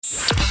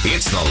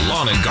It's the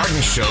Lawn and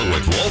Garden Show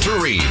with Walter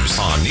Reeves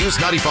on News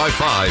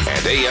 95.5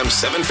 and AM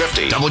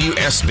 750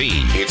 WSB.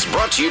 It's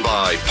brought to you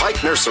by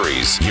Pike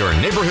Nurseries, your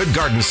neighborhood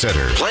garden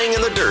center, playing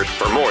in the dirt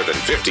for more than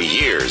 50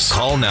 years.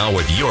 Call now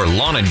with your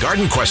lawn and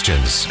garden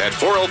questions at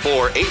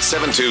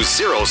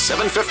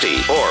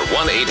 404-872-0750 or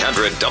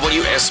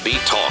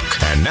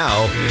 1-800-WSB-TALK. And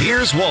now,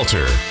 here's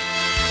Walter.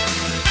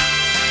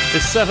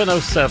 It's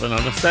 7:07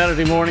 on a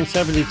Saturday morning,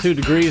 72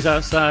 degrees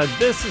outside.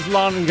 This is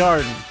Lawn and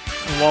Garden.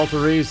 I'm Walter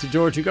Reeves, the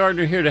Georgia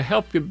Gardener, here to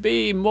help you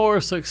be more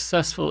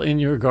successful in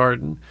your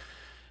garden.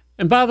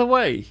 And by the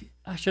way,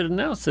 I should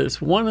announce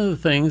this. One of the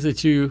things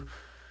that you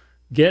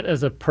get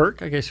as a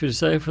perk, I guess you would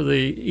say, for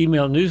the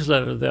email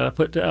newsletter that I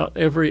put out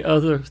every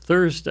other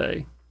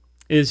Thursday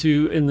is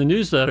in the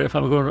newsletter, if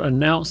I'm going to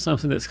announce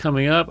something that's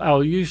coming up,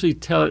 I'll usually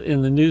tell it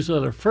in the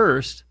newsletter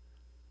first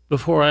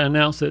before I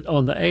announce it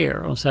on the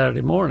air on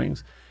Saturday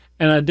mornings.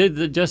 And I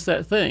did just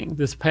that thing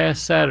this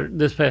past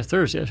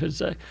Thursday, I should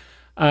say.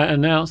 I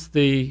announced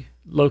the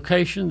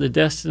location, the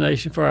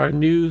destination for our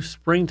new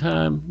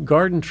springtime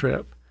garden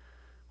trip,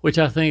 which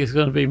I think is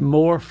going to be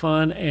more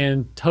fun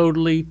and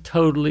totally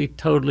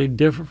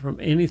different from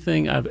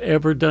anything I've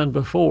ever done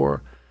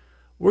before.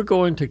 We're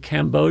going to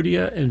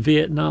Cambodia and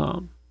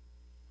Vietnam.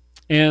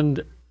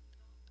 And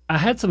I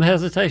had some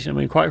hesitation. I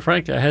mean, quite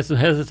frankly, I had some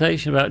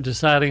hesitation about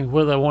deciding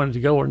whether I wanted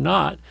to go or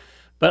not.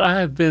 But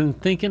I have been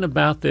thinking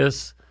about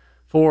this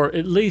for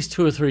at least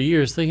 2 or 3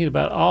 years, thinking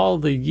about all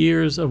the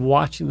years of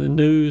watching the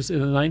news in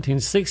the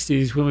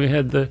 1960s when we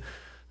had the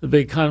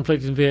big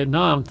conflict in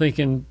Vietnam,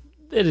 thinking,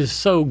 it is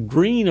so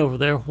green over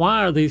there.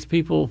 Why are these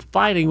people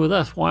fighting with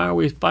us? Why are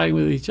we fighting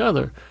with each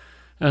other?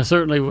 And I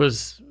certainly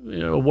was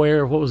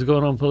aware of what was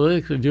going on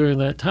politically during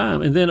that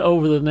time. And then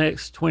over the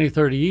next 20,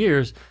 30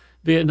 years,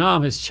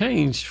 Vietnam has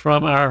changed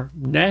from our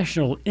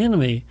national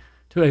enemy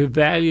to a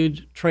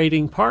valued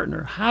trading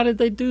partner. How did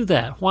they do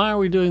that? Why are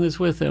we doing this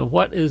with them?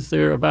 What is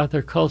there about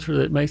their culture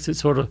that makes it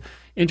sort of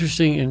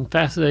interesting and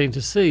fascinating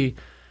to see?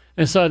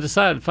 And so I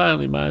decided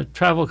finally, my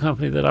travel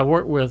company that I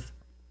work with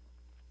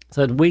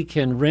said we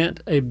can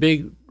rent a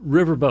big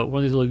riverboat,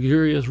 one of these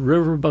luxurious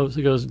river boats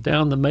that goes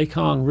down the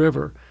Mekong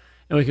River.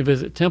 And we can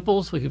visit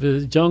temples, we can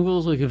visit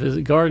jungles, we can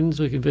visit gardens,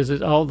 we can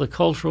visit all the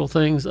cultural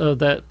things of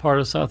that part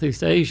of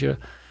Southeast Asia.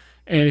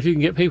 And if you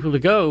can get people to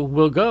go,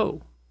 we'll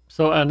go.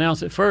 So I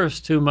announced it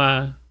first to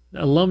my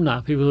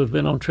alumni, people who have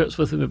been on trips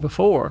with me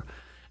before.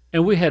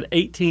 And we had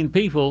 18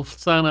 people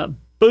sign up,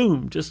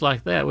 boom, just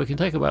like that. We can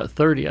take about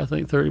 30, I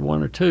think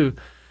 31 or 2.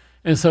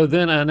 And so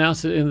then I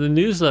announced it in the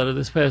newsletter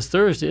this past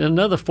Thursday, and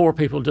another 4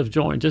 people have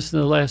joined just in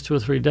the last 2 or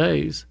 3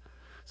 days.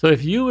 So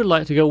if you would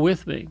like to go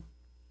with me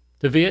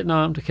to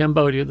Vietnam, to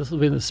Cambodia, this will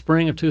be in the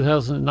spring of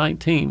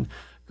 2019,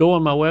 go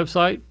on my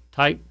website,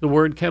 type the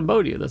word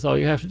Cambodia. That's all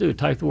you have to do.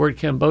 Type the word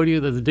Cambodia.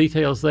 There's the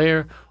details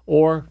there,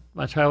 or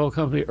my travel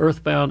company,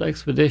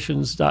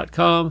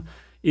 earthboundexpeditions.com.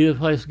 Either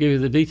place will give you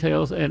the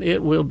details, and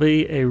it will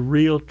be a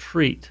real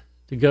treat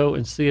to go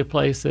and see a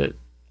place that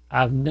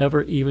I've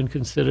never even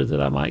considered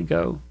that I might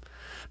go.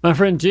 My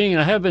friend Gene,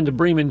 I have been to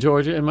Bremen,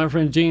 Georgia, and my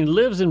friend Gene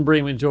lives in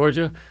Bremen,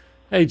 Georgia.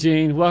 Hey,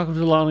 Gene, welcome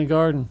to Lawn and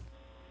Garden.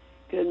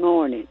 Good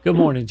morning. Good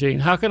morning, Gene.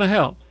 How can I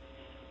help?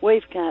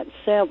 We've got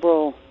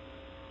several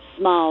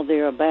small,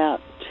 they're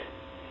about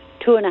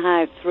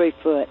 2.5, 3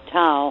 foot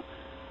tall,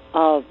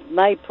 of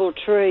maple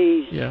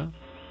trees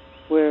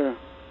we're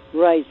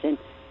raising,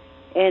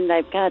 and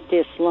they've got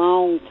this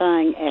long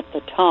thing at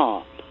the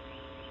top.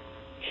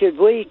 Should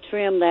we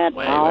trim that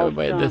off?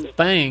 Wait, the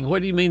thing.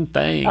 What do you mean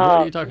thing? What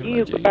are you talking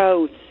about, Gene?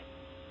 Growth,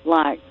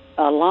 like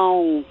a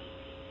long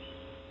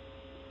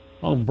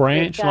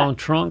branch, long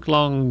trunk,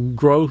 long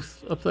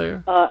growth up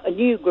there? A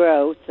new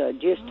growth,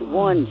 just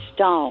one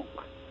stalk.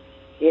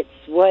 It's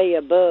way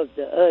above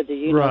the other,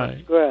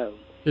 it's growth.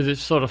 Is it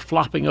sort of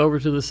flopping over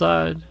to the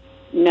side?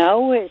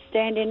 No, it's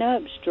standing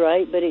up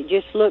straight, but it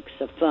just looks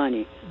so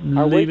funny.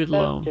 Leave it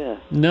alone.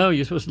 No,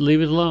 you're supposed to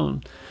leave it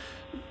alone.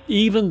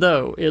 Even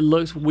though it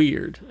looks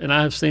weird, and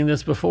I've seen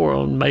this before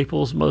on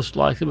maples, most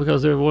likely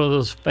because they're one of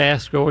those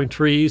fast-growing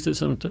trees that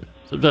sometimes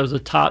the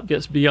top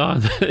gets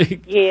beyond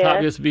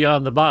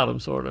the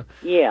bottom, sort of.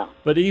 Yeah.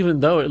 But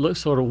even though it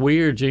looks sort of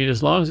weird, Gene,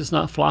 as long as it's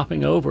not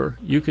flopping over,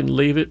 you can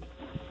leave it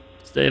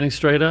standing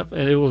straight up,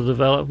 and it will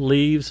develop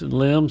leaves and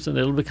limbs, and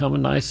it'll become a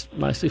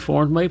nicely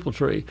formed maple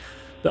tree.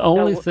 The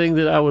only thing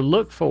that I would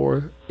look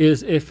for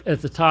is if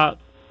at the top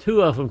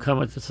 2 of them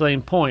come at the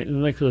same point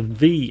and make a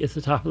V at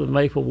the top of the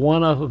maple,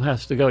 one of them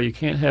has to go. You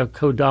can't have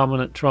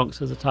codominant trunks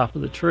at the top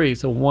of the tree,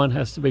 so one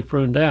has to be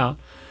pruned out.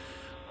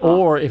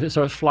 Or if it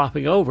starts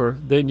flopping over,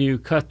 then you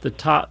cut the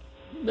top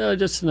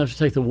just enough to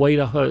take the weight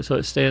off of it so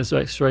it stands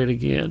back straight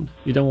again.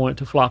 You don't want it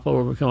to flop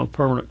over and become a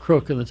permanent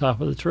crook in the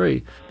top of the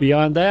tree.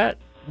 Beyond that,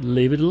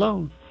 leave it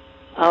alone.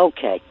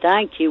 Okay,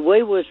 thank you.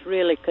 We was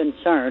really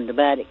concerned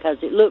about it because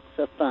it looks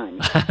so funny.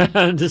 I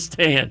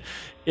understand.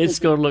 It's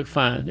going to look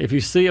fine. If you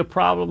see a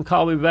problem,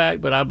 call me back,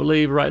 but I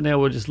believe right now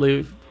we'll just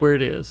leave it where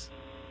it is.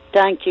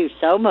 Thank you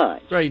so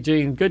much. Great,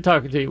 Gene. Good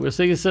talking to you. We'll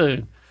see you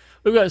soon.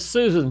 We've got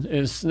Susan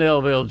in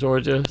Snellville,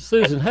 Georgia.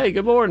 Susan, hey,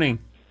 good morning.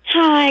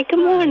 Hi, good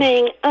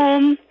morning.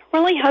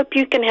 Really hope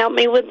you can help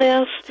me with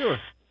this. Sure.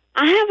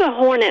 I have a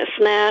hornet's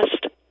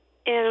nest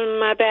in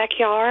my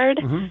backyard.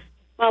 Mm-hmm.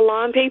 My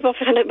lawn people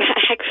found it by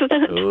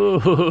accident.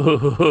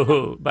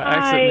 Ooh, by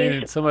accident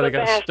meaning somebody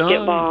got stung? Did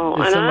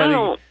somebody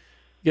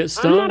get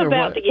stung I'm not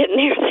about to get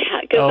near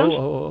that because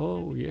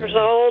I'm yeah. years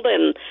old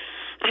and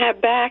I have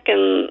back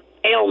and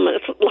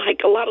ailments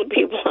like a lot of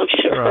people, I'm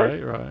sure.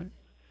 Right.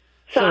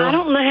 So I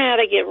don't know how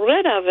to get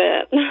rid of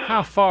it.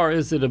 How far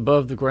is it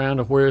above the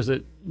ground, or where is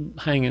it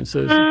hanging,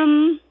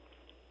 Susan?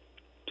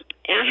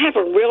 I have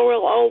a real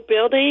old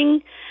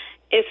building.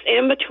 It's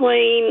in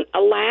between a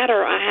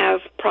ladder I have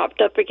propped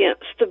up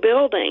against the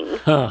building.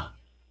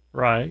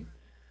 Right.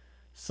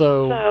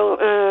 So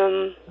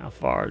how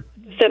far?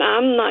 Said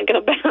I'm not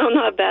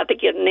about to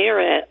get near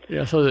it.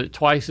 Yeah. So is it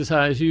twice as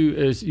high as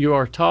you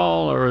are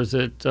tall, or is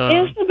it?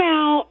 It's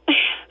about.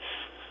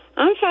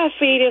 I'm 5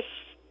 feet.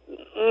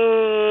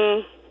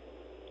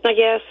 I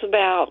guess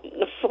about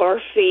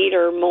 4 feet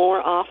or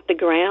more off the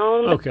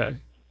ground. Okay.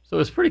 So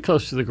it's pretty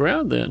close to the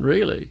ground then,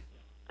 really.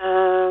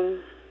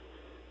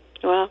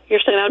 Well, you're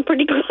saying I'm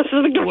pretty close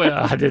to the ground.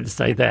 Well, I didn't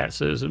say that,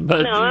 Susan.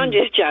 But no, I'm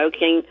just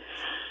joking.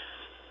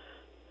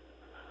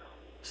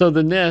 So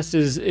the nest,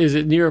 is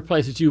it near a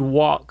place that you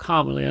walk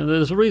commonly? And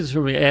there's a reason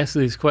for me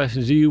asking these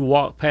questions. Do you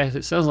walk past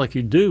it? Sounds like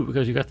you do,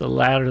 because you got the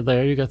ladder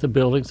there, you got the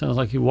building. Sounds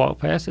like you walk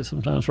past it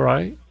sometimes,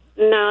 right?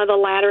 No, the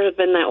ladder has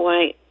been that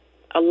way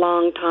a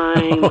long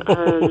time.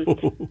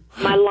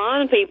 My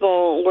lawn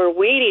people were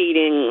weed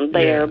eating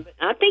there. Yeah.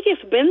 I think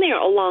it's been there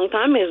a long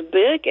time, as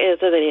big as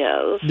it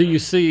is. Do you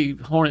see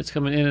hornets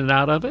coming in and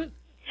out of it?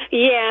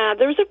 Yeah,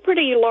 there's a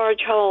pretty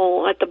large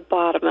hole at the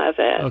bottom of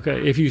it.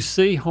 Okay, if you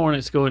see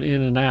hornets going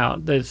in and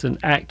out, that's an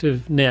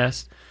active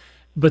nest.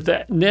 But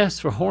the nests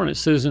for hornets,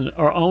 Susan,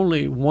 are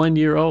only 1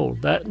 year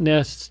old. That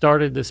nest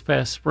started this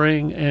past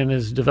spring and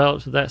has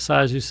developed to that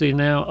size you see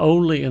now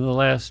only in the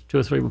last 2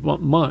 or 3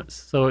 months.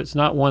 So it's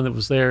not one that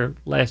was there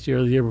last year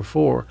or the year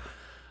before.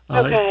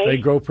 Okay. They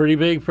grow pretty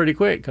big pretty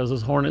quick because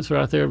those hornets are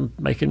out there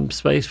making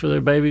space for their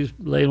babies,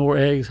 laying more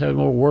eggs, having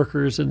more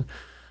workers, and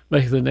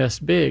making the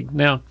nest big.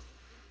 Now,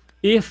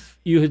 if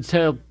you had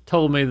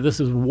told me this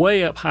is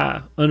way up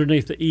high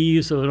underneath the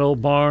eaves of an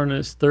old barn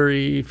that's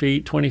 30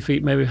 feet, 20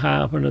 feet maybe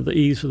high up under the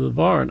eaves of the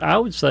barn, I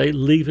would say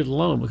leave it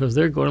alone, because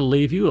they're going to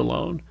leave you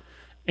alone.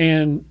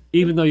 And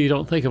even though you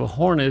don't think of a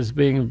hornet as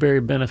being very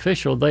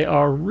beneficial, they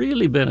are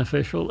really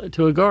beneficial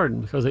to a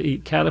garden, because they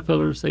eat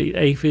caterpillars, they eat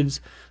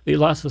aphids, they eat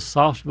lots of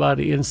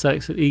soft-body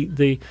insects that eat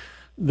the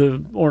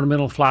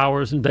ornamental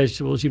flowers and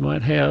vegetables you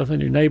might have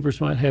and your neighbors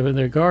might have in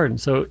their garden.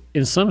 So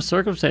in some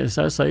circumstances,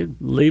 I say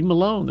leave them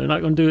alone. They're not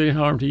going to do any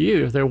harm to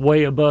you if they're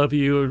way above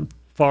you and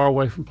far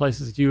away from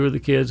places that you or the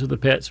kids or the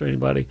pets or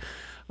anybody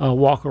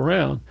walk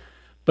around.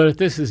 But if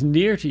this is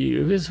near to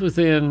you, if it's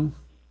within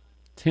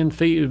 10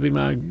 feet would be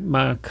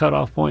my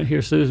cutoff point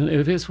here, Susan.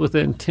 If it's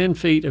within 10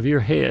 feet of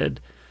your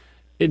head,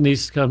 it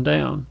needs to come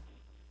down.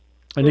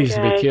 It needs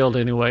to be killed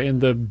anyway.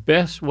 And the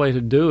best way to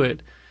do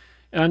it,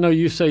 I know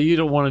you say you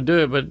don't want to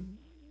do it, but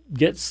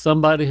get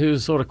somebody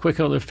who's sort of quick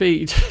on their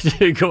feet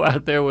to go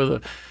out there with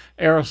an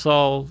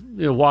aerosol,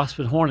 wasp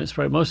and hornet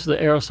spray. Most of the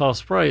aerosol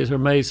sprays are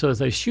made so that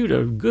they shoot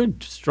a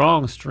good,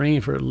 strong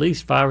stream for at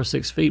least 5 or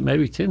 6 feet,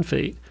 maybe 10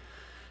 feet.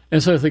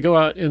 And so if they go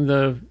out in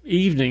the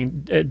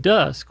evening at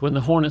dusk, when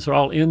the hornets are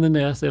all in the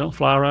nest, they don't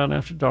fly around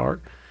after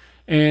dark.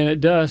 And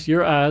at dusk,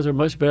 your eyes are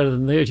much better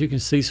than theirs. You can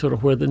see sort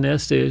of where the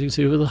nest is. You can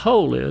see where the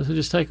hole is. So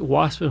just take a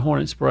wasp and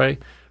hornet spray,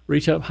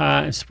 reach up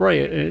high and spray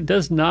it. And it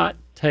does not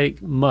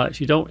take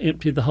much. You don't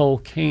empty the whole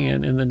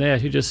can in the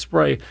nest. You just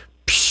spray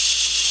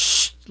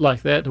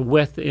like that to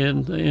wet the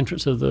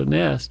entrance of the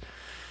nest.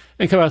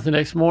 And come out the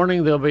next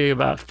morning, there'll be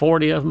about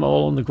 40 of them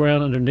all on the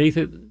ground underneath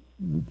it,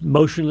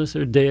 motionless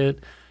or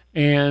dead.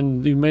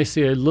 And you may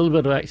see a little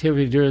bit of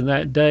activity during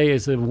that day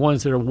as the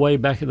ones that are way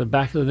back in the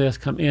back of the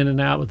nest come in and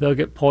out, but they'll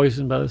get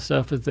poisoned by the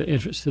stuff at the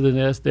entrance to the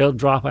nest. They'll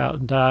drop out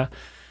and die.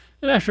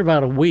 And after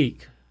about a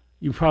week,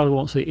 you probably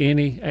won't see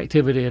any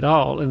activity at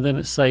all, and then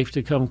it's safe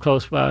to come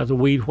close by the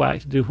weed whack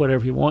to do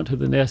whatever you want to.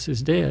 The nest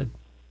is dead.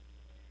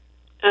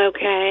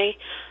 Okay.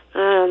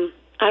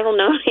 I don't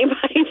know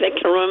anybody that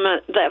can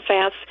run that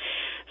fast.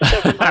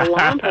 So my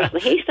lawn person,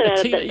 he said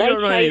that they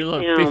don't know any chased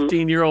little him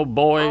 15-year-old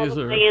boys all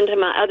the way into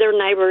my other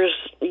neighbor's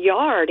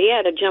yard. He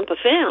had to jump a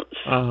fence.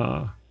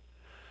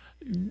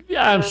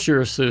 Yeah, I'm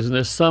sure, Susan,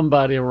 there's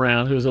somebody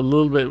around who's a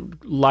little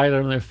bit light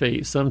on their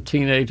feet, some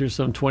teenager,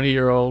 some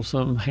 20-year-old,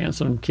 some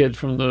handsome kid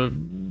from the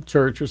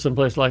church or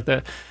someplace like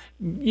that.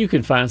 You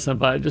can find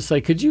somebody. Just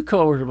say, could you come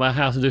over to my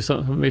house and do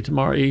something for me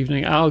tomorrow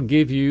evening? I'll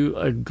give you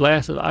a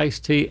glass of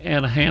iced tea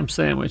and a ham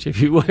sandwich,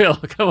 if you will.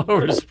 Come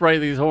over to spray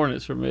these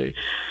hornets for me.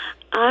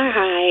 All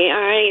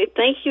right.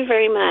 Thank you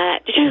very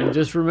much. And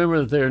just remember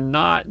that they're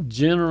not,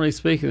 generally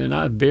speaking, they're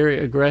not very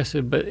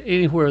aggressive, but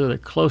anywhere that are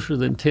closer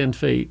than 10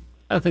 feet,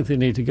 I think they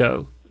need to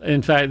go.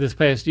 In fact, this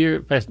past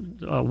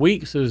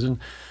week, Susan,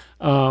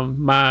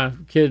 My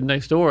kid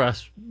next door, I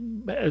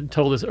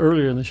told this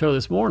earlier in the show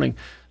this morning,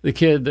 the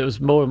kid that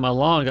was mowing my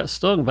lawn got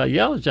stung by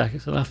yellow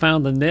jackets, and I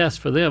found the nest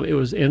for them. It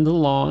was in the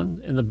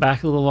lawn, in the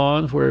back of the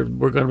lawn where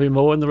we're going to be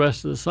mowing the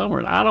rest of the summer.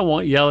 And I don't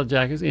want yellow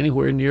jackets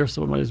anywhere near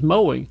somebody's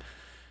mowing.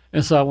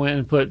 And so I went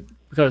and put,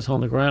 because it's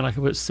on the ground, I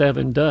could put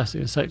 7 dust,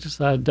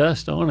 insecticide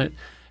dust on it,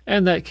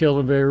 and that killed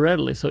them very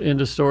readily. So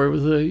end of story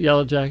with the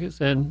yellow jackets.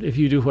 And if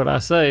you do what I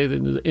say,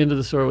 then the end of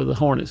the story with the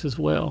hornets as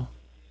well.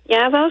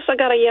 Yeah, I've also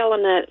got a yellow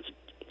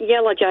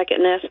jacket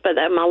nest, but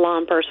that my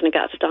lawn person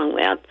got stung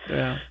with.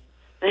 Yeah.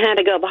 I had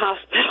to go to the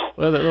hospital.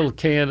 Well, that little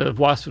can of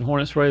wasp and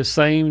hornet spray,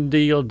 same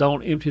deal.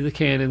 Don't empty the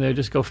can in there.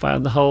 Just go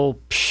find the hole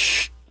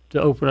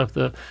to open up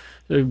to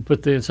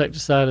put the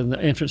insecticide in the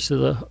entrance to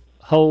the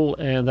hole,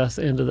 and that's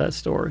the end of that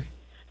story.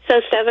 So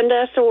 7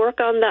 dust to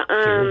work on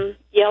the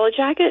yellow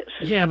jackets?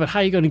 Yeah, but how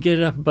are you going to get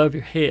it up above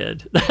your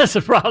head? That's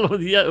the problem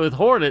with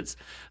hornets,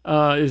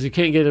 is you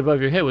can't get it above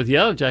your head. With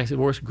yellow jackets, it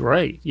works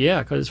great.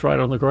 Yeah, because it's right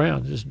on the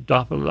ground. Just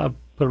drop it. I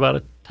put about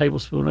a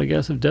tablespoon, I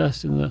guess, of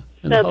dust in the hole.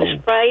 So the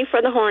spray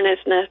for the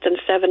hornet's nest and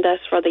 7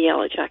 dust for the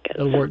yellow jackets.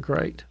 It'll work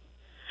great.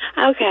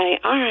 Okay,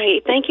 all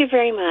right. Thank you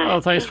very much. Oh,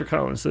 thanks for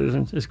calling,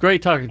 Susan. It's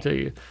great talking to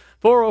you.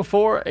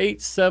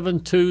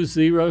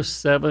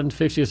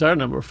 404-872-0750 is our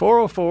number.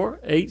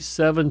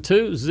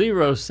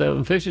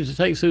 404-872-0750 to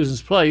take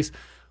Susan's place.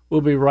 We'll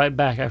be right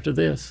back after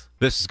this.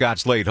 This is Scott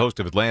Slade, host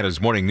of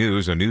Atlanta's Morning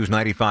News on News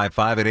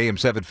 95.5 at AM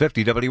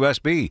 750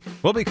 WSB.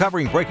 We'll be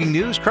covering breaking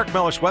news, Kirk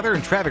Mellish weather,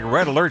 and traffic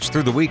red alerts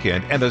through the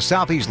weekend. And the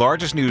Southeast's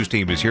largest news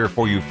team is here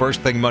for you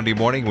first thing Monday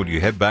morning when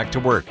you head back to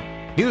work.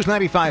 News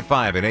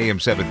 95.5 at AM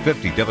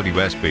 750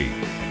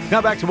 WSB.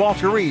 Now back to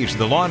Walter Reeves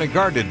and the lawn and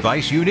garden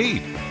advice you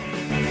need.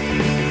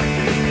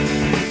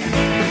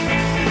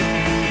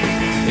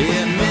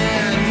 In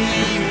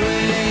many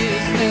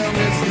ways, they'll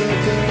miss the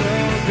good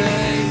old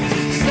days.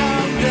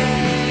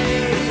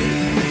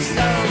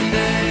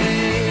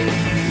 Someday,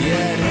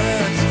 yeah, it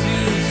hurts to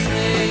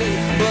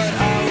say, but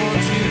I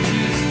want you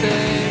to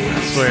stay. I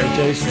swear,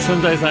 Jason,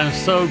 some days I'm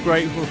so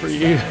grateful for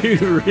you.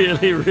 You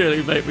really,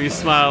 really make me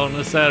smile on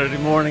a Saturday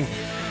morning.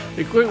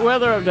 The quick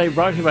weather update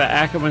brought to you by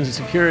Ackerman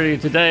Security.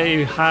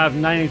 Today, high of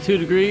 92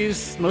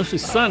 degrees, mostly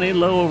sunny,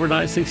 low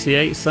overnight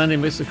 68. Sunday,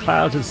 mix of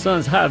clouds and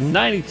suns, high of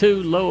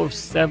 92, low of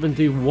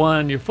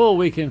 71. Your full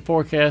weekend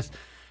forecast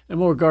and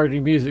more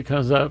gardening music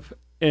comes up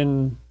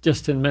in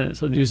just 10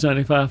 minutes on News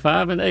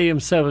 95.5 and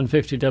AM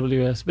 750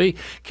 WSB.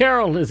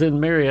 Carol is in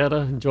Marietta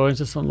and joins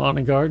us on Lawn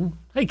and Garden.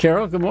 Hey,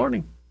 Carol, good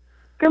morning.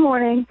 Good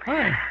morning.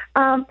 Hi.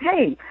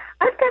 Hey,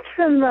 I've got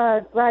some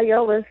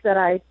gladiolas that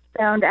I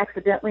found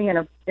accidentally in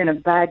a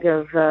bag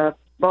of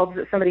bulbs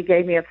that somebody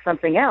gave me of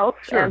something else.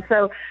 Sure. And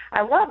so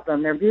I love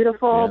them. They're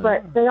beautiful,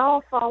 but they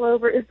all fall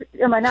over.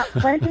 Am I not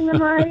planting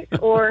them right?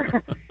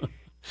 Or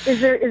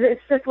is it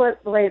just the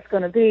way it's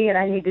going to be and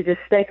I need to just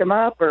stake them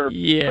up? Or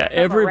yeah,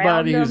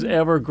 everybody who's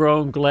ever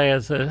grown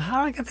glad says,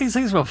 how do I get these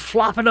things from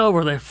flopping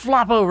over? They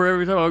flop over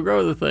every time I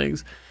grow the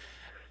things.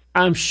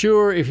 I'm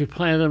sure if you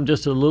plant them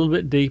just a little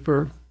bit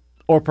deeper,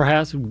 or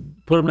perhaps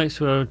put them next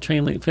to a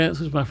chain link fence,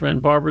 which my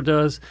friend Barbara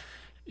does.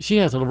 She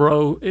has a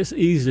row, it's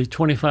easily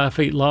 25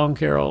 feet long,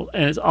 Carol,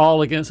 and it's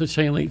all against a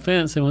chain link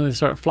fence. And when they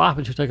start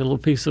flopping, she'll take a little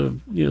piece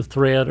of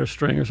thread or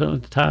string or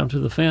something to tie them to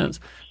the fence.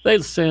 They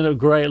stand up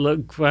great,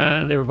 look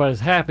fine, everybody's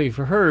happy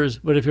for hers.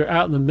 But if you're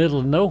out in the middle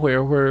of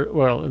nowhere,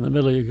 in the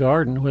middle of your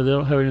garden where they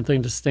don't have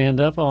anything to stand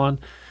up on,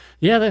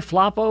 yeah, they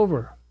flop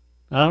over.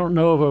 I don't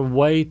know of a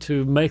way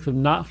to make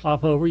them not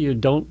flop over. You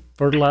don't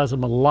fertilize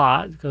them a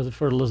lot because the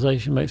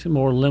fertilization makes it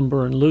more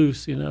limber and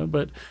loose,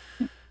 but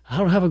I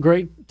don't have a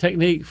great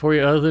technique for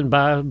you other than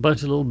buy a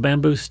bunch of little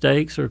bamboo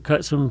stakes or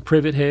cut some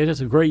privet hedge.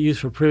 It's a great use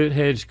for privet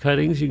hedge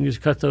cuttings. You can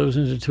just cut those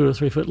into 2 or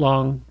 3 foot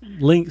long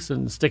links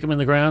and stick them in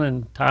the ground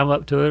and tie them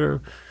up to it,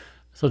 or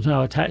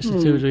somehow attach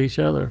the two to each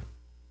other.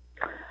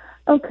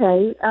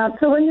 Okay.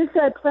 So when you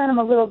said plant them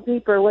a little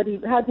deeper,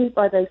 how deep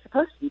are they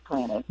supposed to be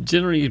planted?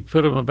 Generally, you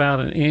put them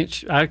about an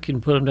inch. I can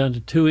put them down to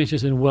 2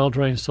 inches in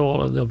well-drained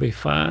soil, and they'll be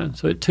fine.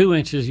 So at 2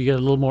 inches, you get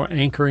a little more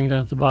anchoring down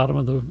at the bottom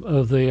of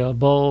the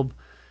bulb.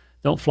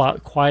 Don't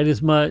flop quite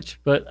as much,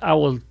 but I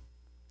will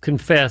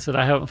confess that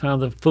I haven't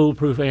found the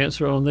foolproof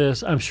answer on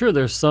this. I'm sure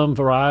there's some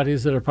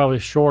varieties that are probably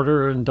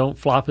shorter and don't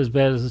flop as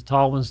bad as the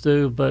tall ones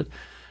do, but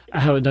I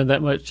haven't done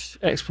that much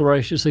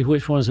exploration to see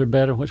which ones are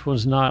better and which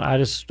ones not. I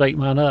just stake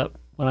mine up.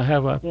 When I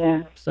have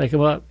stake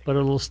them up, put a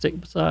little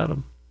stick beside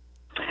them.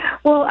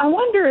 Well, I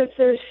wonder if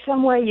there's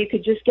some way you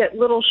could just get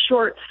little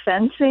short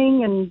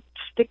fencing and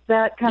stick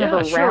that kind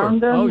of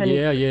around them. Oh, and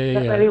yeah.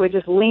 That way they would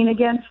just lean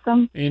against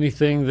them.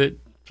 Anything that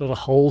sort of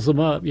holds them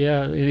up,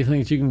 anything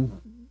that you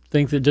can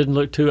think that didn't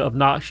look too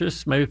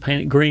obnoxious, maybe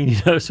paint it green,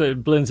 so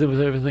it blends in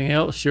with everything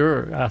else.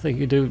 Sure, I think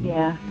you do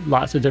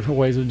lots of different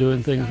ways of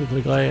doing things with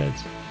the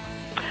glads.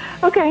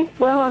 Okay,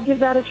 well, I'll give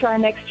that a try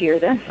next year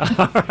then.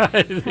 All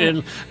right,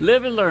 then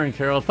live and learn,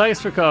 Carol. Thanks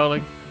for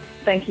calling.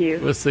 Thank you.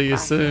 We'll see you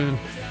soon.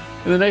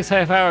 In the next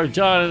half hour,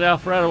 John in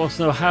Alpharetta wants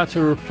to know how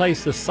to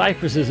replace the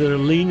cypresses that are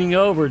leaning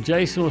over.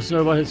 Jason wants to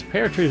know about his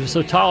pear trees are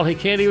so tall he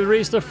can't even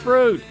reach the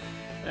fruit.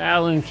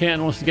 Alan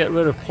Canton wants to get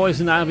rid of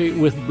poison ivy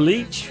with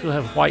bleach. We'll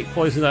have white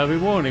poison ivy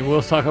morning.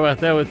 We'll talk about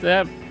that with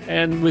that.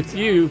 And with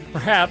you,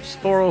 perhaps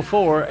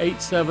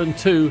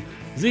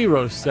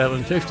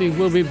 404-872-0750.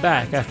 We'll be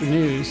back after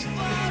news.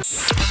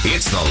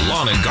 It's the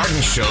Lawn and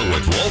Garden Show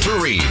with Walter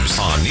Reeves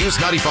on News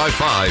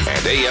 95.5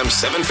 and AM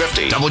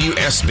 750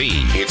 WSB.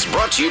 It's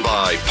brought to you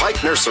by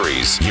Pike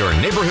Nurseries, your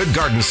neighborhood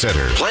garden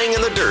center, playing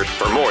in the dirt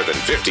for more than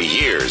 50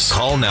 years.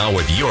 Call now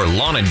with your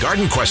lawn and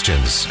garden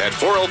questions at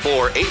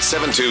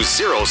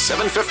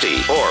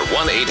 404-872-0750 or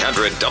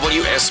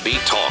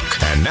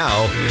 1-800-WSB-TALK. And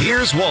now,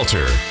 here's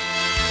Walter.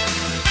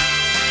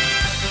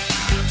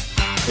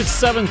 It's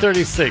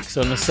 7:36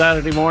 on a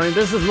Saturday morning.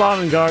 This is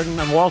Lawn and Garden.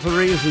 I'm Walter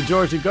Reeves, the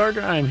Georgia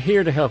Gardener. I'm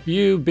here to help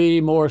you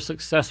be more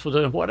successful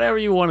in whatever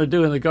you want to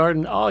do in the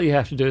garden. All you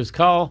have to do is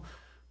call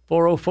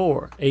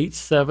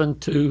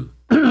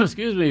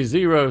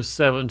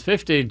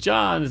 404-872-0750.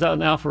 John is out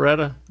in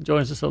Alpharetta.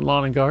 Joins us on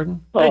Lawn and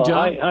Garden. Hey,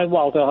 John. Hi,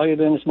 Walter. How are you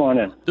doing this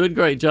morning? Doing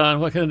great, John.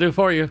 What can I do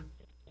for you?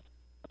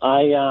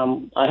 I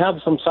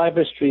have some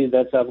cypress trees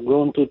that have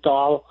grown too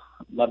tall,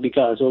 but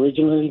because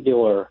originally they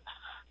were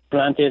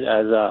planted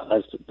as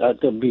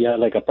to be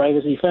like a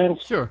privacy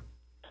fence. Sure.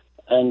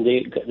 And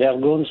they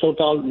have grown so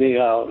tall they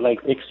like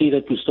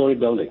exceeded 2-story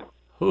building.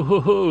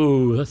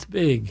 Ooh, that's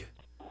big.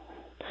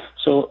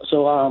 So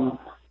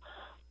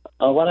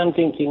what I'm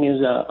thinking is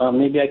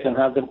maybe I can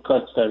have them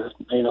cut,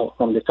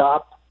 from the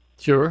top.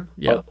 Sure.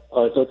 Yeah.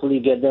 Or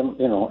totally get them,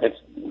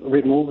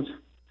 removed.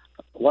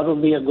 What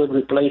would be a good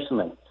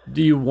replacement?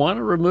 Do you want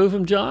to remove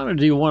them, John, or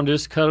do you want to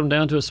just cut them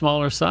down to a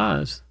smaller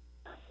size?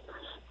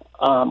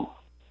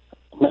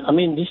 I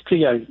mean, these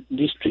trees,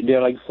 there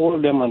are like 4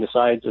 of them on the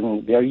sides,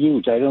 and they're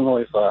huge. I don't know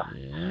if I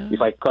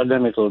cut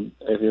them, if it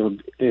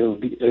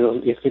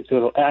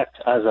will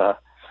act as a,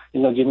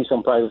 give me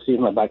some privacy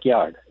in my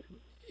backyard.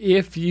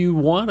 If you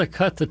want to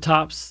cut the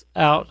tops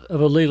out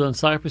of a Leland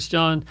cypress,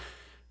 John,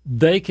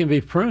 they can be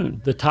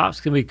pruned. The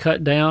tops can be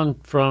cut down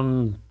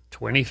from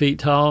 20 feet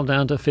tall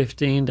down to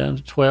 15, down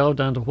to 12,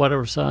 down to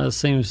whatever size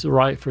seems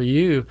right for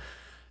you.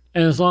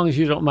 And as long as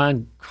you don't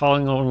mind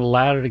crawling on a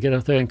ladder to get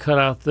up there and cut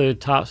out the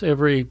tops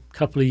every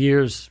couple of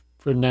years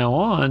from now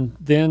on,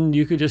 then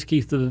you could just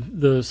keep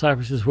the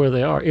cypresses where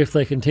they are. If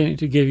they continue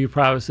to give you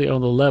privacy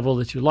on the level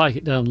that you like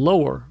it, down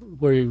lower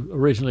where you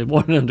originally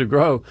wanted them to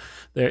grow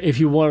there. If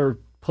you want to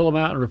pull them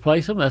out and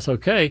replace them, that's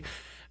okay.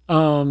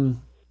 You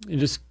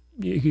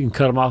can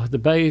cut them off at the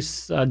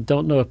base. I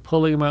don't know if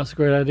pulling them out is a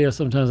great idea.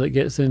 Sometimes it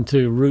gets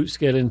into roots,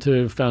 get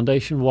into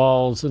foundation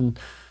walls and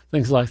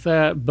things like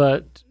that,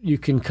 but you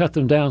can cut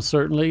them down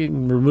certainly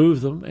and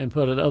remove them and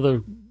put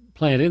another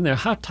plant in there.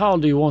 How tall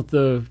do you want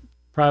the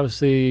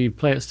privacy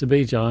plants to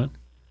be, John?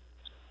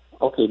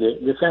 Okay,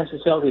 the fence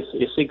itself is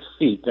 6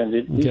 feet, and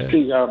these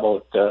trees are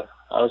about,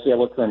 I would say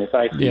about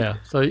 25 feet. Yeah,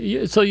 so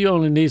you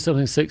only need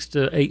something 6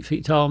 to 8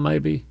 feet tall,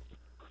 maybe?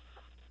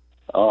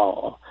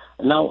 Oh,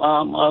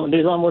 now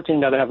there's one more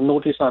thing that I have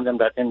noticed on them,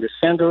 that in the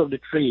center of the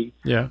tree,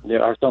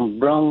 there are some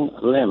brown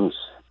limbs.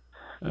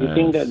 You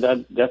think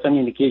that's an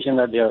indication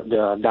that they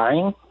are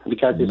dying?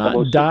 Because it's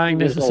not dying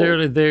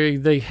necessarily.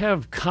 They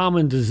have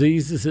common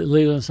diseases that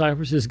Leland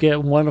cypresses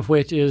get, one of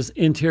which is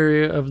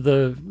interior of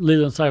the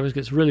Leland cypress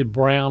gets really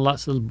brown,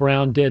 lots of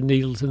brown dead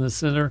needles in the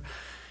center.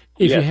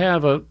 If you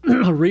have a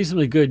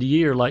reasonably good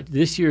year, like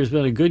this year has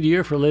been a good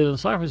year for Leland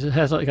cypress, it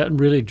hasn't gotten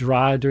really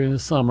dry during the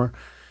summer.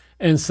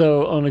 And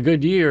so on a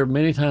good year,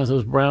 many times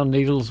those brown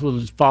needles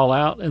will fall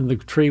out and the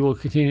tree will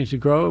continue to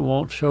grow. It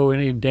won't show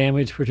any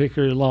damage,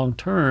 particularly long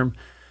term.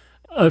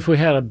 If we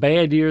had a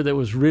bad year that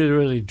was really,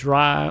 really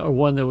dry, or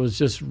one that was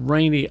just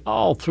rainy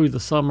all through the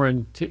summer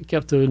and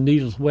kept the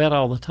needles wet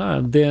all the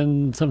time,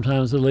 then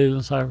sometimes the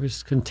Leland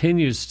cypress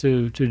continues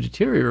to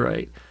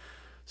deteriorate.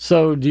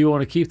 So do you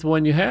want to keep the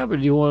one you have, or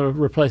do you want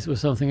to replace it with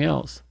something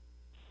else?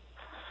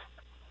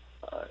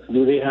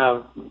 Do they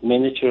have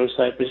miniature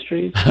cypress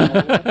trees?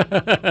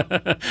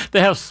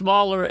 They have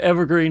smaller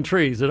evergreen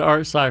trees that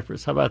aren't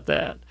cypress. How about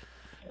that?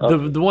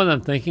 Okay. The one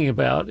I'm thinking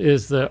about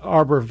is the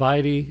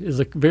arborvitae. Is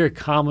a very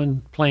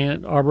common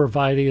plant.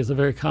 Arborvitae is a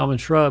very common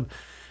shrub.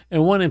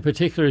 And one in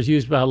particular is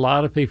used by a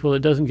lot of people. It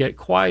doesn't get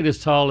quite as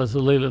tall as the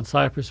Leland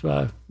cypress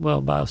by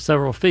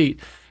several feet.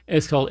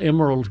 It's called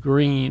emerald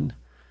green.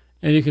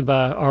 And you can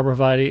buy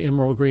arborvitae,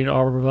 emerald green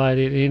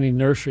arborvitae at any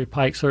nursery.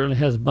 Pike certainly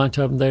has a bunch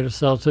of them there to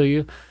sell to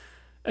you.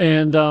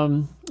 And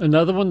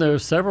another one, there are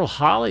several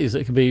hollies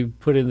that can be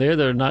put in there.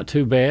 They're not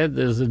too bad.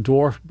 There's a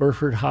dwarf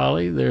Burford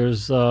holly.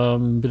 There's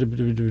I'm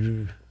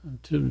trying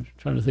to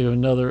think of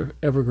another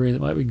evergreen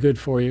that might be good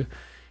for you.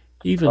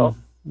 Even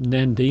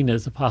Nandina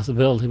is a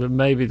possibility, but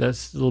maybe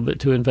that's a little bit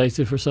too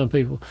invasive for some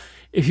people.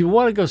 If you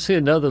want to go see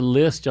another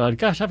list, John,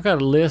 gosh, I've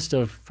got a list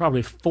of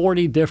probably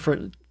 40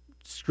 different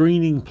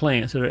screening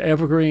plants that are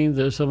evergreen.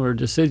 There's some are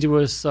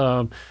deciduous,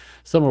 some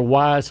are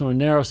wide, some are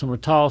narrow, some are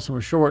tall, some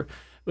are short.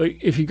 But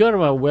if you go to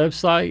my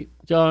website,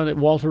 John, at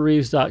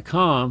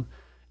walterreeves.com,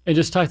 and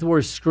just type the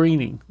word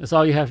screening, that's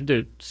all you have to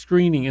do.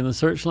 Screening in the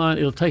search line,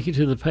 it'll take you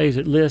to the page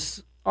that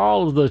lists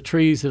all of the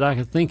trees that I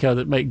can think of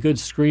that make good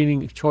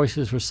screening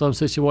choices for some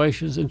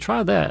situations, and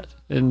try that.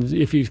 And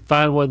if you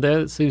find one there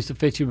that seems to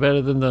fit you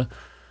better than the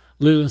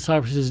Leyland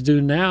cypresses do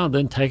now,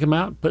 then take them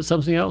out and put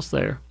something else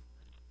there.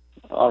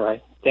 All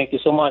right. Thank you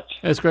so much.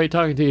 It's great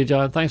talking to you,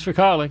 John. Thanks for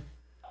calling.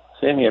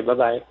 Same here.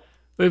 Bye-bye.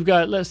 We've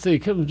got, let's see,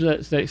 comes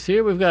next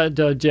here. We've got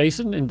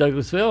Jason in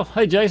Douglasville.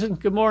 Hey, Jason,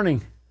 good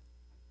morning.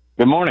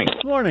 Good morning.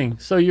 Good morning.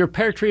 So your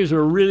pear trees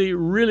are really,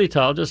 really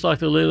tall, just like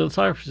the Leyland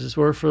cypresses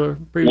were for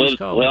previous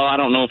call. Well, I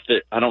don't know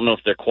if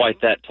they're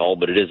quite that tall,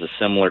 but it is a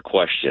similar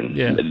question.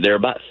 Yeah. They're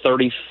about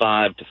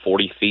 35 to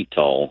 40 feet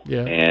tall,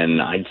 yeah.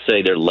 And I'd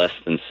say they're less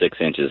than 6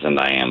 inches in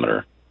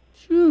diameter.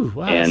 Phew,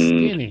 wow, that's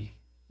skinny.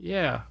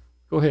 Yeah,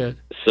 go ahead.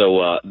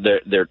 So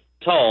they're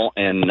tall,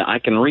 and I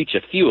can reach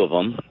a few of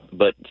them,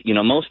 but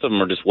most of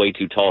them are just way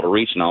too tall to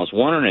reach. And I was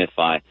wondering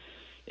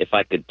if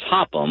I could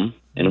top them.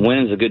 And when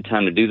is a good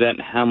time to do that,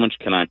 and how much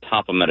can I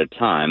top them at a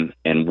time?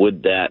 And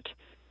would that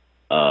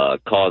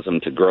cause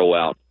them to grow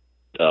out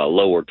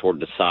lower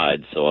toward the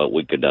side so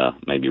we could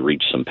maybe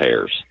reach some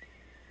pears?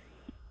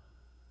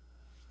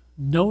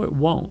 No, it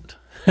won't.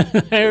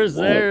 There's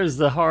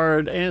the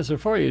hard answer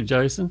for you,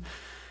 Jason.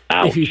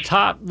 Ouch. If you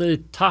top the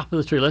top of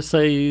the tree, let's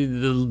say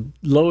the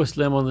lowest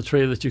limb on the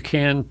tree that you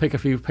can pick a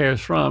few pears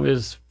from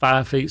is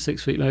 5 feet,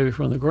 6 feet maybe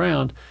from the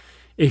ground.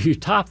 If you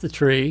top the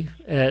tree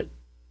at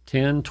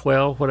 10,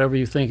 12, whatever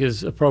you think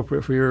is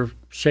appropriate for your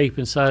shape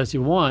and size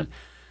you want,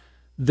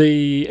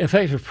 the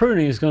effect of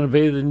pruning is going to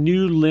be the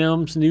new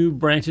limbs, new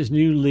branches,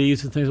 new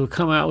leaves and things will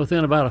come out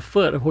within about a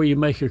foot of where you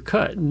make your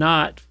cut,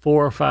 not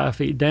 4 or 5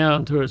 feet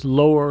down to where it's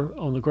lower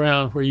on the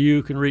ground where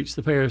you can reach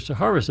the pears to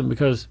harvest them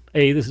because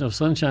A, there's no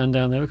sunshine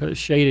down there because it's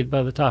shaded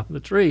by the top of the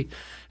tree,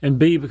 and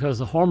B, because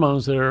the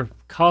hormones that are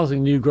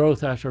causing new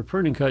growth after a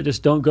pruning cut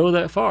just don't go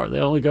that far. They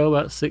only go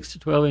about 6 to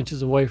 12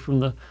 inches away from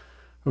the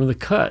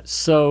cut.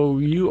 So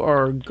you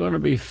are going to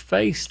be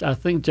faced, I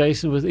think,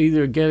 Jason, with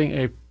either getting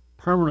a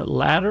permanent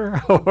ladder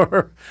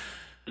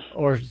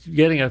or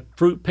getting a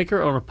fruit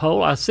picker on a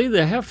pole. I see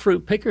they have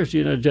fruit pickers,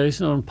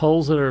 Jason, on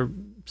poles that are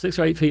 6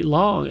 or 8 feet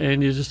long,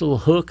 and there's just a little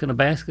hook and a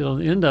basket on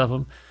the end of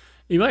them.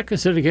 You might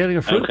consider getting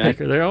a fruit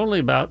picker. They're only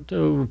about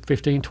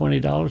 $15,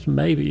 $20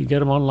 maybe. You get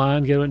them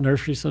online, get them at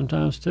nurseries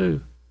sometimes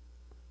too.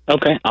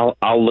 Okay,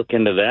 I'll look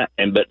into that,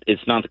 but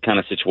it's not the kind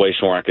of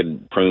situation where I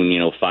could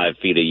prune 5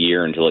 feet a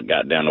year until it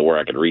got down to where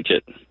I could reach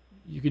it.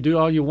 You could do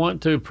all you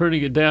want to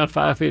pruning it down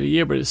 5 feet a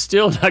year, but it's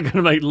still not going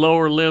to make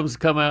lower limbs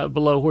come out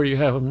below where you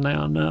have them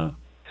now. No.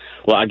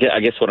 Well, I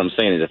guess what I'm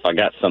saying is if I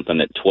got something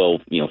at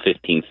 12,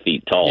 15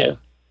 feet tall,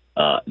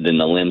 then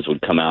the limbs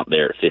would come out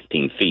there at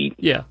 15 feet.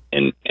 Yeah.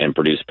 And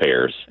produce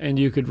pears. And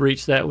you could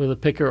reach that with a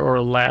picker or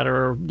a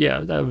ladder. Or,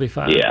 that would be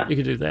fine. Yeah. You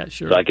could do that.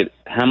 Sure. So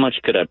how much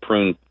could I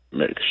prune?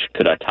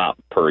 Could I top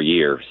per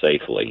year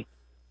safely?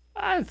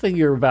 I think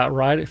you're about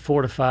right at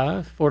 4 to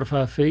 5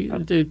 feet.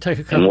 It do take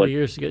a couple of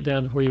years to get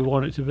down to where you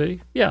want it to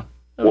be. Yeah,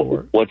 that'll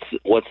work. What's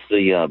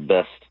the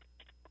best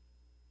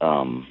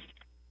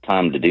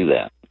time to do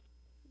that?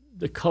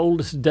 The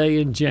coldest day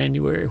in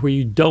January, where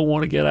you don't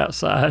want to get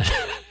outside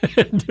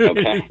and do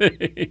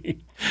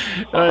anything.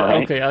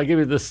 Right. Okay, I'll give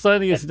you the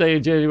sunniest day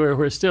in January,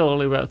 where it's still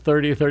only about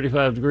 30 or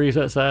 35 degrees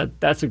outside.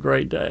 That's a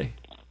great day.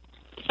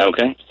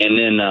 Okay, and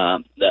then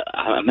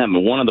I'm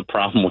having one of the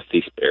problem with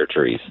these pear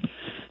trees.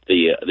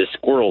 The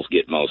squirrels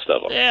get most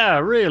of them. Yeah,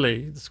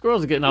 really. The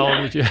squirrels are getting all of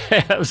them that you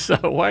have. So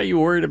why are you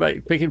worried about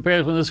picking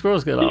pears when the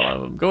squirrels get all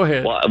of them? Go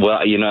ahead. Well,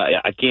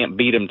 I can't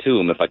beat them to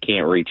them if I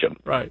can't reach them.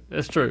 Right,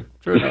 that's true.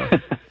 True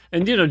enough.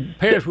 And,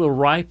 pears will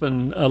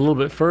ripen a little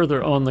bit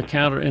further on the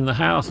counter in the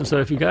house. And so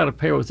if you got a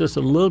pear with just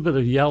a little bit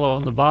of yellow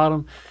on the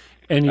bottom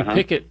and you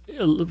pick it,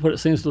 what it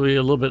seems to be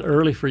a little bit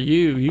early for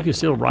you, you can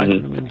still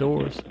ripen them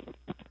indoors.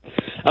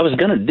 I was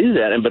going to do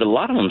that, but a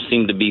lot of them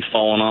seem to be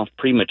falling off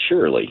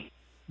prematurely.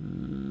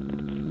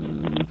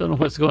 Don't know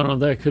what's going on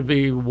there. Could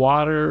be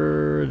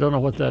water. Don't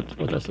know what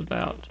that's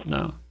about.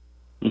 No.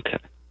 Okay.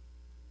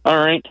 All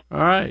right.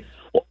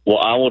 Well,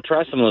 I will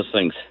try some of those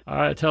things. All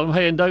right. Tell them,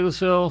 hey, in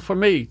Douglasville for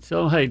me.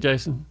 Tell them, hey,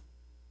 Jason.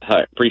 All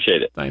right.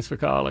 Appreciate it. Thanks for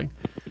calling.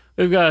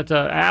 We've got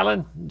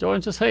Alan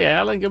joins us. Hey,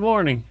 Alan. Good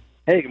morning.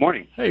 Hey, good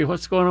morning. Hey,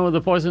 what's going on with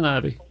the poison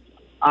ivy?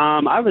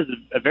 I was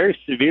a very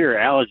severe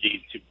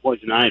allergy to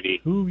poison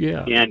ivy. Ooh,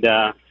 yeah. And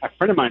a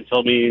friend of mine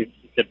told me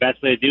the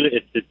best way to do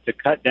it is to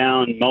cut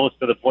down most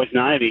of the poison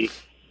ivy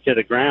to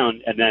the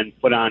ground and then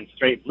put on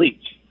straight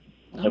bleach.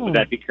 Would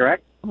that be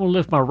correct? I'm going to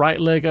lift my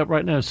right leg up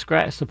right now and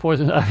scratch the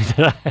poison ivy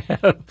that I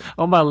have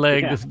on my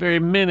leg this very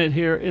minute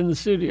here in the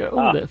studio.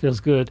 Oh, that feels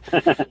good.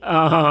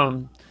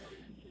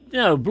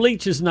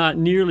 Bleach is not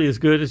nearly as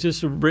good as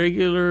just a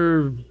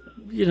regular,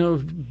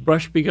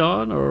 Brush Be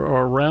Gone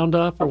or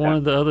Roundup or one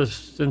of the other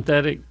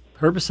synthetic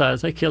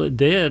herbicides. They kill it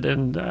dead,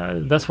 and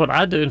that's what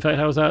I do. In fact,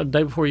 I was out the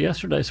day before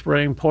yesterday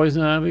spraying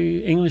poison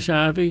ivy, English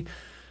ivy,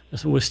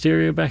 some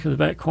wisteria back in the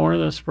back corner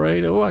that I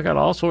sprayed. Oh, I got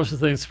all sorts of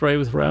things sprayed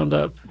with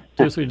Roundup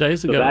 2 or 3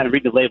 days ago. So I had to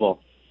read the label.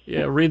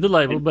 Yeah, read the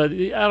label, but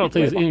I don't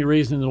think there's any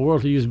reason in the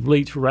world to use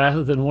bleach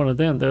rather than one of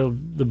them.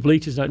 The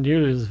bleach is not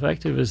nearly as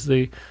effective as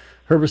the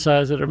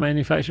herbicides that are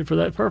manufactured for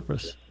that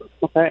purpose.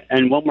 Okay,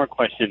 and one more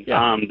question.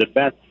 Yeah. The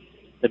best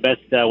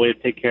way to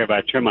take care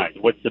of termites.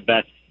 What's the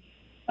best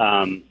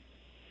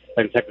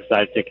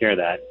insecticide to take care of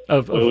that?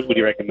 What would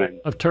you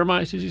recommend? Of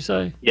termites, did you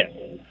say? Yes.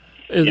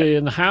 Is it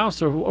in the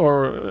house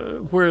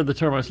or where are the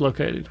termites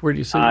located? Where do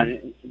you see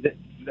them? The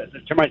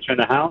termites are in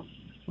the house,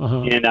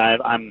 and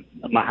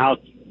my house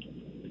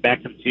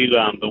backs up to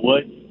the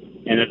woods,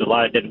 and there's a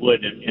lot of dead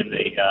wood in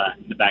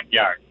the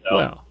backyard.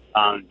 So,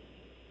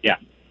 yeah.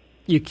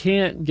 You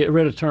can't get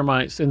rid of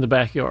termites in the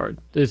backyard.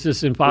 It's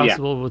just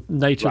impossible with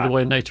nature, the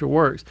way nature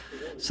works.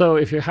 So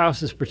if your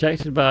house is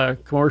protected by a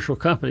commercial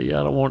company,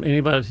 I don't want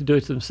anybody to do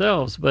it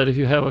themselves, but if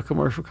you have a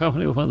commercial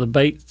company with one of the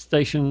bait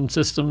station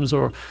systems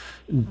or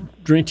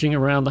drenching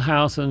around the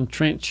house and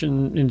trench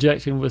and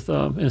injecting with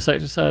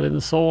insecticide in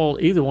the soil,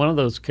 either one of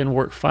those can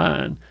work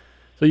fine.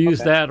 So use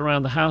that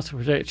around the house to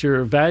protect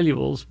your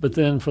valuables, but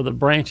then for the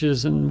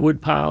branches and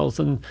wood piles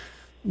and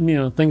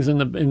things in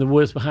the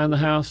woods behind the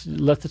house,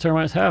 let the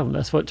termites have them.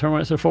 That's what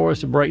termites are for,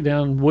 is to break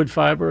down wood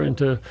fiber and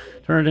to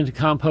turn it into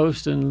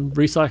compost and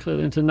recycle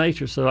it into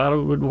nature. So I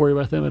wouldn't worry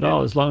about them at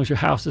all. As long as your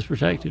house is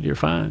protected, you're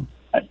fine.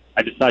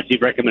 I just thought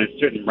you'd recommend a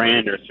certain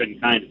brand or a certain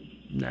kind of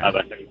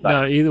insecticide.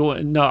 No, either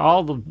one. No,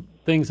 all the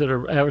things that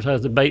are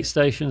advertised, the bait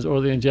stations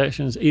or the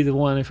injections, either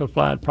one, if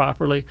applied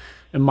properly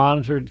and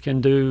monitored, can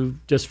do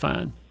just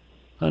fine.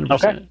 100%.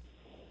 Okay.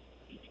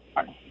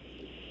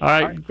 All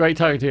right. Great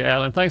talking to you,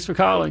 Alan. Thanks for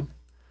calling.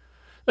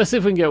 Let's see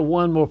if we can get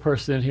one more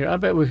person in here. I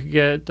bet we could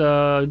get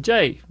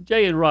Jay.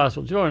 Jay in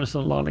Roswell. Join us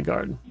on Lawn and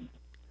Garden.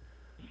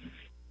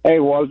 Hey,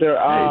 Walter.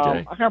 Hey,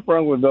 Jay. I have a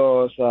problem with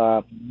those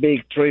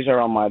big trees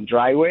around my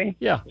driveway.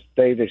 Yeah.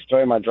 They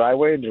destroy my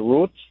driveway, the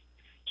roots.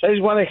 So I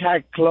just want to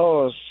have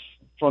claws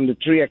from the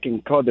tree. I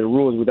can cut the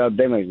roots without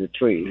damaging the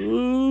tree.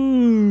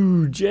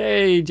 Ooh,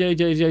 Jay.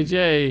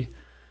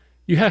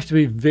 You have to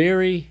be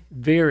very,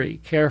 very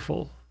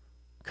careful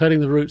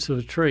cutting the roots of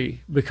a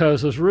tree,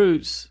 because those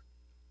roots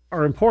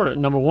are important.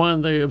 Number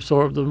one, they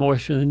absorb the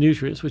moisture and the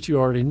nutrients, which you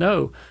already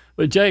know.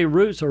 But Jay,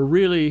 roots are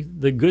really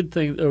the good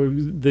thing, or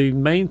the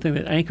main thing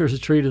that anchors a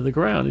tree to the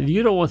ground. And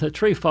you don't want that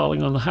tree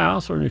falling on the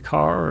house or in your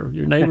car or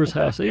your neighbor's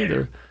house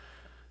either.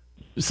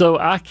 So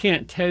I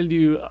can't tell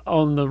you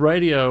on the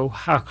radio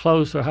how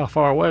close or how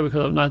far away,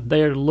 because I'm not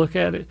there to look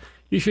at it.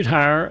 You should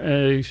hire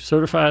a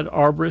certified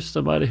arborist,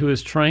 somebody who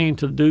is trained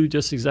to do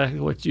just exactly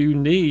what you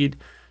need,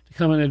 to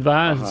come and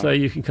advise and say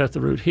you can cut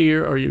the root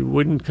here, or you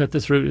wouldn't cut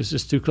this root, it's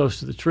just too close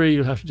to the tree,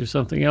 you'll have to do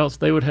something else.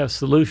 They would have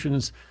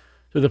solutions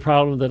to the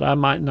problem that I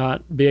might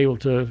not be able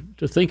to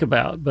think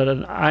about. But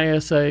an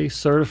ISA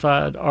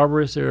certified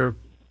arborist, there are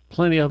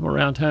plenty of them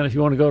around town. If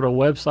you want to go to a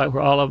website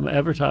where all of them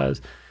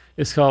advertise,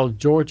 it's called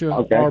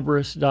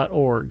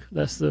GeorgiaArborist.org.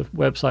 That's the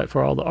website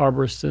for all the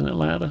arborists in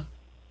Atlanta.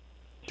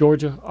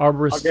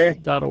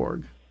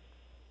 GeorgiaArborist.org.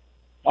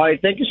 All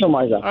right, thank you so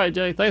much. All right,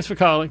 Jay, thanks for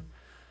calling.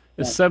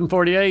 It's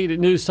 7:48 at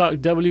News Talk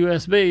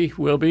WSB.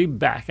 We'll be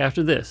back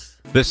after this.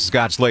 This is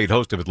Scott Slade,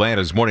 host of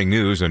Atlanta's Morning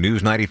News on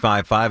News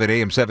 95.5 at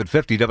AM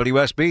 750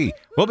 WSB.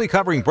 We'll be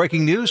covering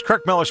breaking news,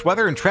 Kirk Mellish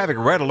weather, and traffic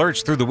red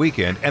alerts through the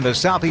weekend. And the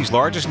Southeast's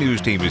largest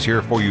news team is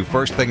here for you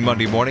first thing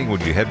Monday morning when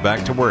you head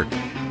back to work.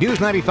 News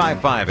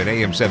 95.5 at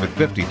AM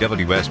 750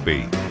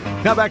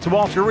 WSB. Now back to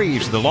Walter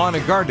Reeves, the lawn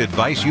and garden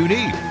advice you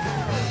need.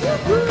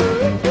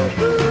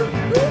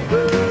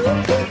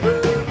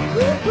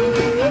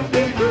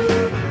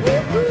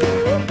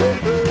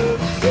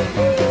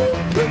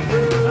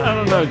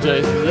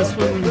 Jason, this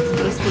one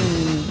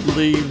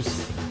leaves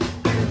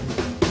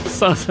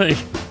something.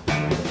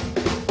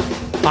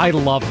 I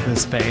love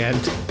this band.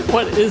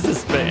 What is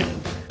this band?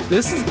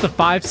 This is the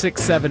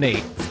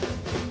 5678.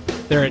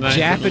 They're a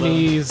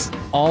Japanese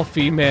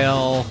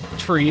all-female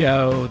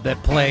trio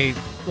that play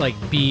like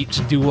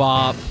beach,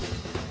 doo-wop,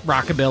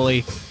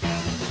 rockabilly.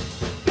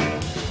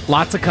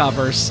 Lots of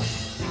covers.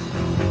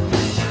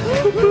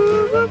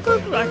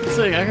 I can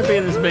sing. I could be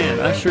in this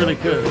band. I surely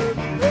could.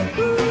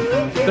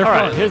 All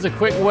right, here's a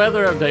quick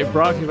weather update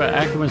brought to you by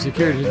Ackerman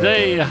Security.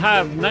 Today, a high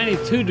of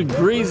 92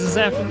 degrees this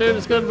afternoon.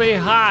 It's going to be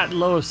hot,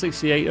 low of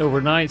 68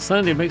 overnight.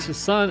 Sunday, mix of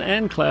sun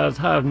and clouds,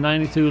 high of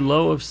 92,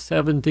 low of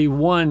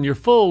 71. Your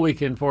full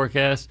weekend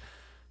forecast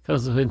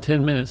comes up in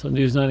 10 minutes on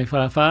News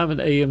 95.5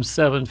 and AM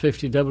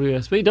 750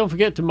 WSB. Don't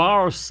forget,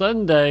 tomorrow,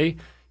 Sunday,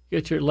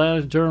 get your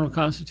Atlanta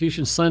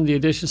Journal-Constitution Sunday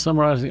edition,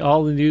 summarizing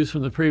all the news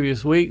from the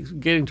previous week,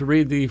 getting to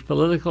read the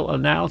political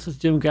analysis,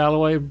 Jim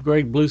Galloway,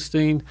 Greg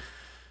Bluestein.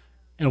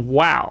 And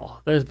wow,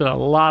 there's been a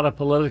lot of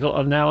political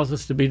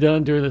analysis to be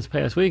done during this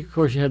past week. Of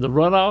course, you had the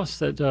runoffs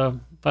that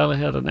finally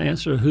had an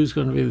answer to who's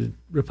going to be the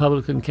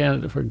Republican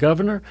candidate for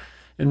governor.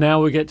 And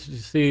now we get to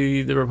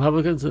see the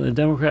Republicans and the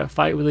Democrat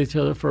fight with each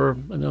other for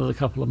another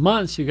couple of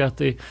months. You got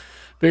the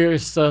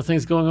various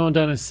things going on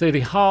down in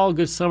City Hall.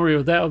 Good summary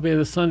of that will be in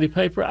the Sunday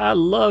paper. I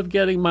love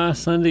getting my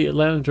Sunday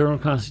Atlanta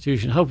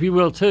Journal-Constitution. Hope you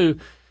will too.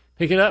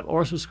 Pick it up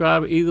or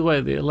subscribe. Either way,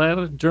 the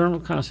Atlanta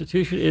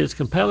Journal-Constitution is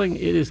compelling,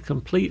 it is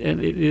complete,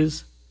 and it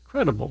is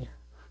credible.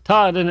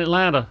 Todd in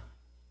Atlanta,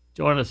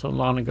 join us on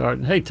Lawn and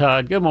Garden. Hey,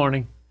 Todd. Good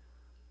morning.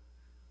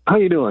 How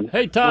you doing?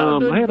 Hey,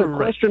 Todd. I had a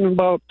question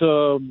about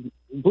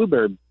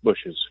blueberry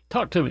bushes.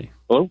 Talk to me.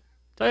 Hello?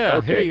 Yeah,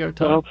 okay. Here you go,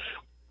 Tom.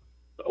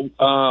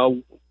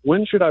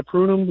 When should I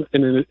prune them,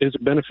 and is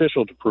it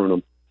beneficial to prune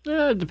them?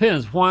 It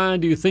depends. Why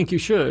do you think you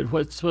should?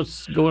 What's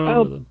going on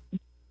with them?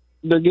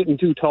 They're getting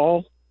too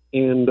tall,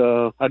 and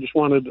I just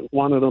wanted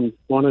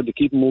to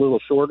keep them a little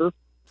shorter.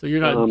 So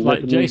you're not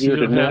like Jason.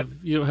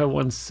 You don't have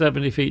one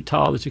 70 feet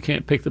tall that you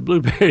can't pick the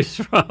blueberries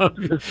from.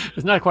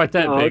 It's not quite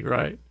that big,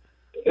 right?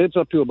 It's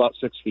up to about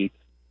 6 feet.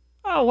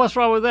 Oh, what's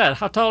wrong with that?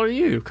 How tall are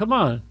you? Come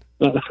on.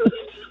 Well,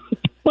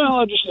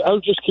 I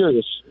was just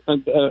curious.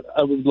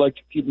 I would like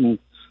to keep them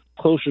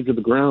closer to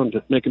the ground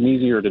to make them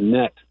easier to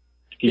net.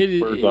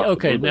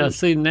 Okay,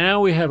 now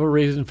we have a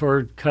reason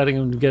for cutting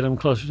them to get them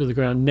closer to the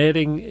ground.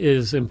 Netting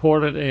is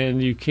important,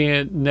 and you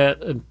can't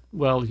net.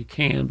 Well, you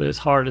can, but it's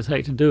hard as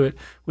heck to do it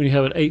when you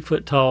have an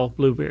 8-foot tall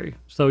blueberry.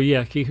 So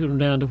yeah, keeping them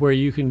down to where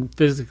you can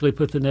physically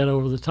put the net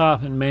over the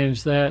top and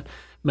manage that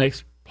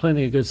makes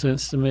plenty of good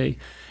sense to me.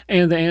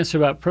 And the answer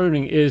about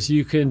pruning is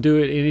you can do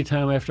it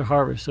anytime after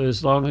harvest. So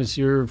as long as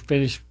you're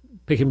finished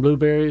picking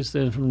blueberries,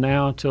 then from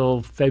now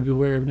until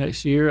February of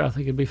next year, I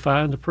think it'd be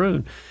fine to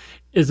prune.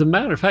 As a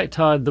matter of fact,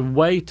 Todd, the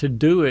way to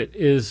do it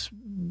is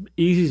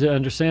easy to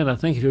understand. I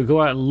think if you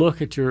go out and look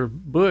at your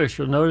bush,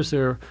 you'll notice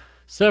there are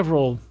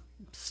several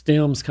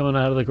stems coming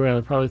out of the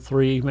ground, probably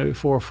 3, maybe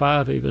 4 or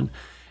 5 even.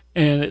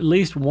 And at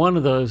least one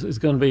of those is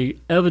going to be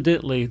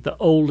evidently the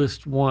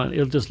oldest one.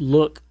 It'll just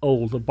look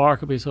old. The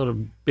bark will be sort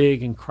of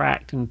big and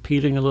cracked and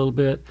peeling a little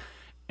bit.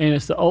 And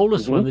it's the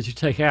oldest one that you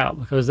take out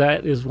because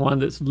that is one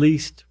that's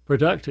least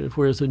productive,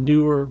 whereas the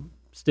newer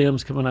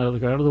stems coming out of the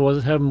ground are the ones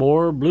that have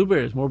more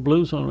blueberries, more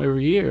blooms on them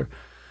every year.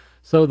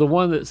 So the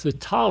one that's the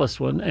tallest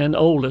one and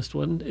oldest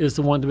one is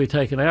the one to be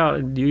taken out.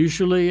 And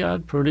usually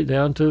I'd prune it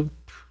down to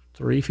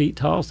 3 feet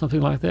tall,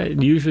 something like that.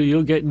 And usually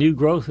you'll get new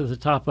growth at the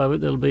top of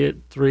it that'll be at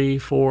 3,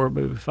 4,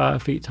 maybe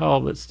 5 feet tall,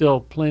 but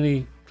still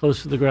plenty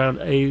close to the ground,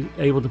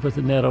 able to put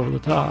the net over the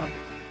top.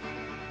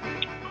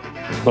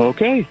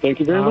 Okay, thank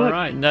you very much. All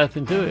right,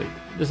 nothing to it.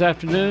 This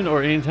afternoon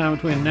or anytime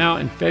between now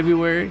and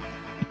February,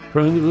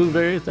 prune the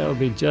blueberries. That would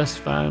be just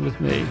fine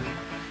with me.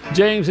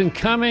 James in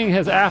Cumming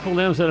has apple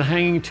limbs that are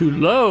hanging too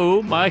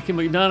low. Mike in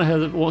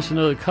McDonough wants to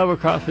know the cover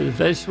crop for his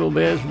vegetable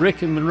beds.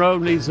 Rick in Monroe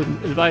needs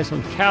some advice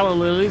on calla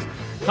lilies.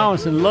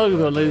 Thomas in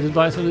Loganville needs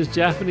advice on his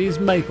Japanese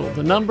maple.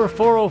 The number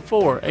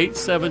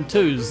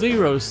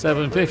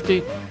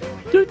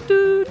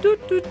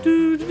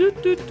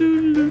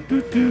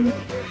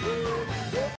 404-872-0750.